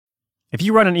If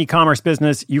you run an e-commerce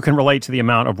business, you can relate to the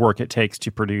amount of work it takes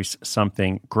to produce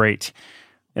something great.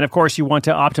 And of course, you want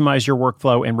to optimize your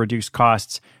workflow and reduce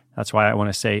costs. That's why I want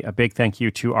to say a big thank you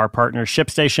to our partner,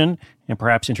 ShipStation, and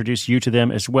perhaps introduce you to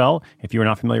them as well. If you are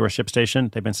not familiar with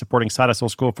ShipStation, they've been supporting Side Hustle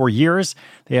School for years.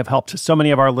 They have helped so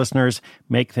many of our listeners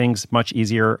make things much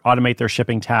easier, automate their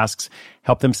shipping tasks,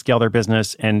 help them scale their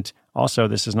business, and also,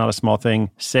 this is not a small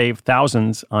thing, save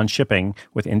thousands on shipping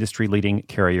with industry-leading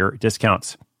carrier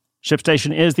discounts.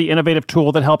 ShipStation is the innovative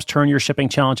tool that helps turn your shipping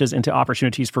challenges into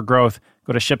opportunities for growth.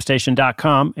 Go to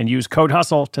ShipStation.com and use code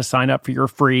HUSTLE to sign up for your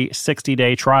free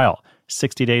 60-day trial.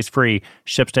 60 days free.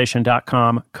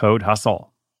 ShipStation.com, code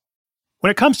HUSTLE.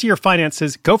 When it comes to your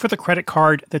finances, go for the credit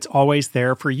card that's always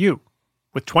there for you.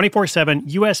 With 24/7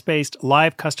 US-based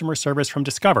live customer service from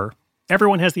Discover,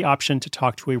 everyone has the option to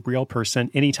talk to a real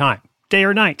person anytime, day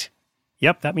or night.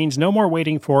 Yep, that means no more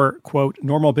waiting for, quote,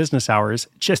 normal business hours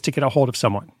just to get a hold of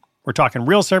someone. We're talking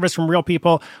real service from real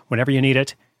people whenever you need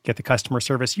it. Get the customer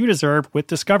service you deserve with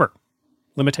Discover.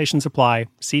 Limitations apply.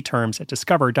 See terms at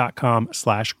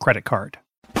discover.com/creditcard.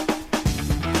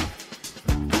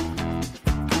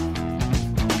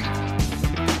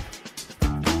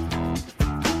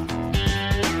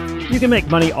 You can make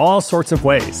money all sorts of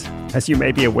ways, as you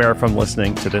may be aware from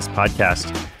listening to this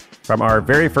podcast. From our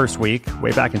very first week,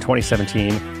 way back in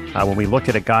 2017, when we looked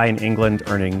at a guy in England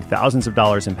earning thousands of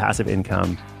dollars in passive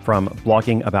income from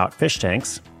blogging about fish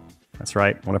tanks. That's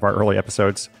right, one of our early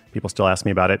episodes. People still ask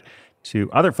me about it. To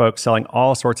other folks selling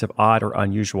all sorts of odd or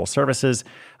unusual services.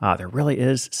 There really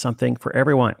is something for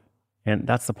everyone. And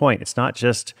that's the point. It's not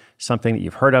just something that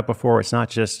you've heard of before. It's not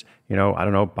just,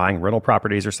 buying rental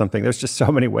properties or something. There's just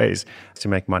so many ways to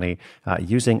make money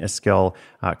using a skill,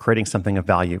 creating something of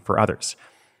value for others.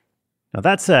 Now,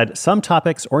 that said, some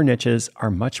topics or niches are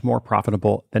much more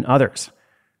profitable than others.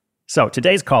 So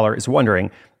today's caller is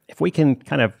wondering if we can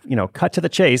kind of, cut to the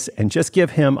chase and just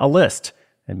give him a list,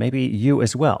 and maybe you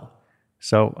as well.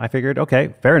 So I figured,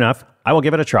 okay, fair enough. I will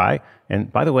give it a try.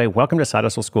 And by the way, welcome to Side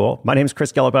Hustle School. My name is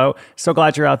Chris Guillebeau. So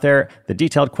glad you're out there. The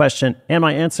detailed question and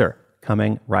my answer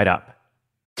coming right up.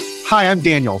 Hi, I'm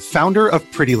Daniel, founder of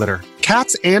Pretty Litter.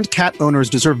 Cats and cat owners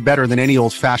deserve better than any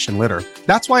old-fashioned litter.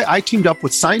 That's why I teamed up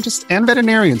with scientists and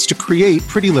veterinarians to create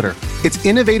Pretty Litter. Its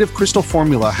innovative crystal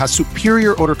formula has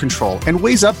superior odor control and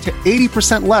weighs up to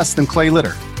 80% less than clay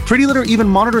litter. Pretty Litter even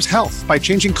monitors health by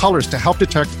changing colors to help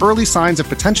detect early signs of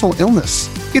potential illness.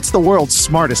 It's the world's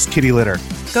smartest kitty litter.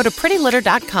 Go to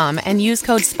prettylitter.com and use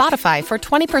code SPOTIFY for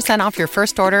 20% off your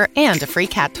first order and a free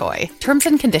cat toy. Terms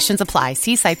and conditions apply.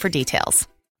 See site for details.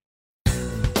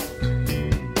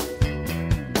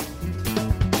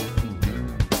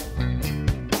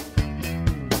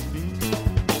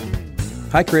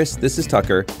 Hi, Chris. This is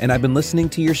Tucker, and I've been listening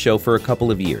to your show for a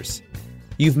couple of years.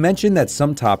 You've mentioned that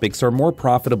some topics are more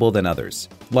profitable than others,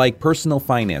 like personal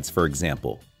finance, for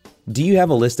example. Do you have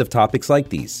a list of topics like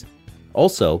these?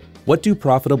 Also, what do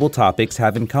profitable topics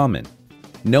have in common?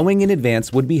 Knowing in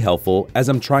advance would be helpful as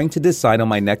I'm trying to decide on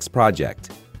my next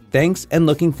project. Thanks, and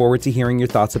looking forward to hearing your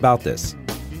thoughts about this.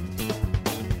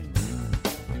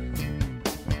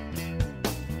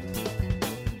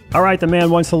 All right, the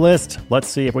man wants a list. Let's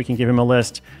see if we can give him a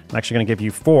list. I'm actually going to give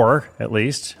you 4, at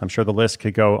least. I'm sure the list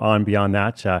could go on beyond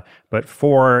that, but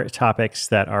 4 topics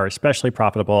that are especially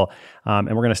profitable. And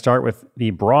we're going to start with the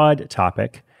broad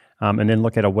topic and then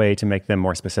look at a way to make them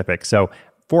more specific. So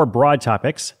 4 broad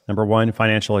topics. Number 1,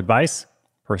 financial advice,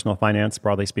 personal finance,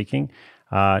 broadly speaking.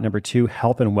 Number 2,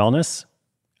 health and wellness,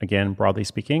 again, broadly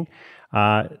speaking.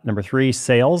 Number 3,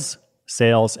 sales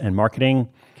and marketing.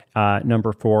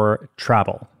 Number 4,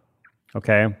 travel.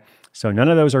 Okay, so none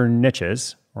of those are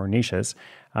niches or niches.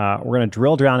 We're going to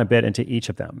drill down a bit into each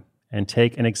of them and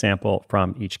take an example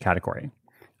from each category.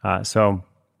 So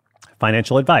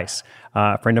financial advice.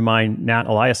 A friend of mine, Nat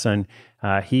Eliasson,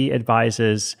 he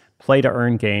advises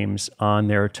play-to-earn games on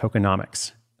their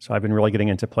tokenomics. So I've been really getting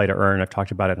into play-to-earn. I've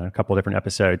talked about it in a couple of different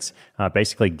episodes.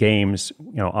 Basically games,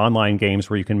 online games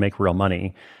where you can make real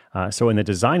money. So in the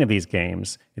design of these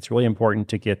games, it's really important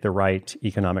to get the right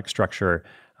economic structure,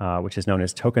 which is known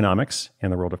as tokenomics in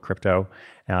the world of crypto.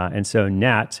 And so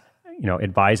Nat,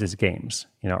 advises games,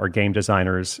 or game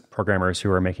designers, programmers who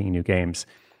are making new games.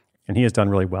 And he has done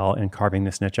really well in carving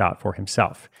this niche out for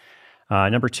himself.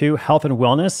 Number 2, health and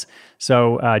wellness.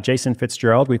 So Jason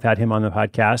Fitzgerald, we've had him on the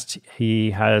podcast. He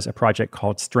has a project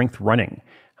called Strength Running.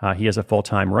 He is a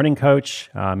full-time running coach,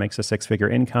 makes a 6-figure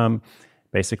income,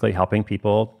 basically helping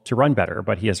people to run better.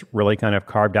 But he has really kind of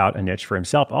carved out a niche for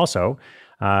himself also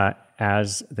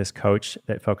as this coach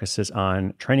that focuses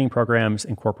on training programs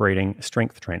incorporating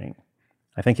strength training.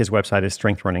 I think his website is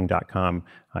strengthrunning.com.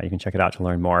 You can check it out to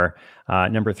learn more.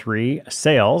 Number 3,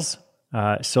 sales.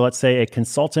 So let's say a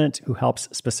consultant who helps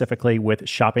specifically with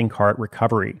shopping cart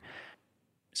recovery.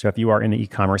 So if you are in the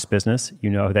e-commerce business, you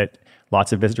know that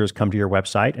lots of visitors come to your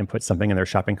website and put something in their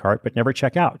shopping cart, but never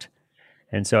check out.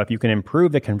 And so if you can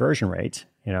improve the conversion rate,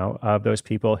 of those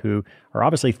people who are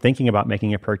obviously thinking about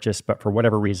making a purchase, but for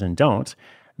whatever reason don't,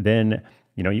 then,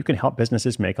 you can help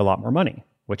businesses make a lot more money,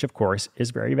 which of course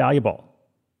is very valuable.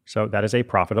 So that is a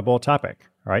profitable topic.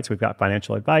 All right. So we've got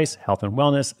financial advice, health and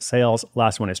wellness, sales.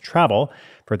 Last one is travel.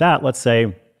 For that, let's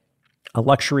say a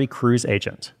luxury cruise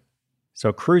agent.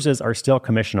 So cruises are still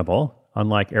commissionable,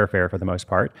 unlike airfare for the most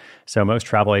part. So most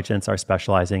travel agents are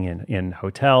specializing in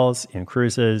hotels, in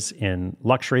cruises, in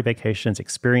luxury vacations,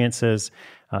 experiences.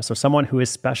 So someone who is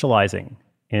specializing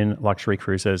in luxury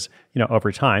cruises,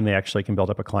 over time, they actually can build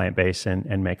up a client base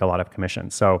and make a lot of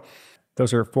commission. So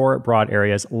those are 4 broad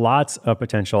areas, lots of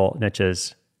potential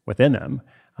niches within them.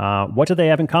 What do they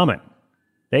have in common?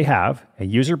 They have a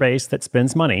user base that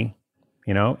spends money,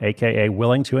 AKA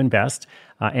willing to invest,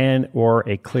 and or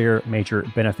a clear major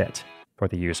benefit for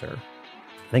the user.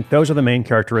 I think those are the main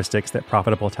characteristics that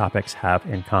profitable topics have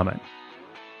in common.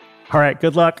 All right,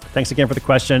 good luck. Thanks again for the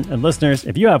question. And listeners,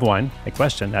 if you have a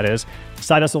question, that is,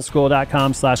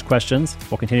 sidehustleschool.com/questions.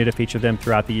 We'll continue to feature them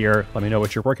throughout the year. Let me know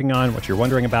what you're working on, what you're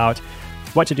wondering about,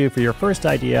 what to do for your first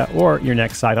idea or your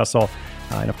next side hustle.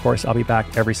 And of course, I'll be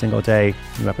back every single day,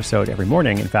 new episode every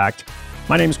morning. In fact,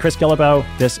 my name is Chris Guillebeau.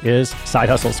 This is Side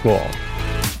Hustle School.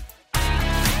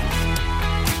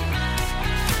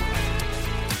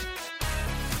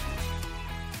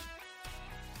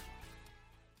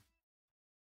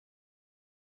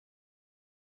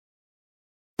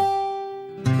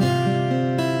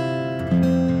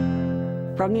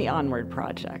 From the Onward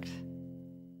Project.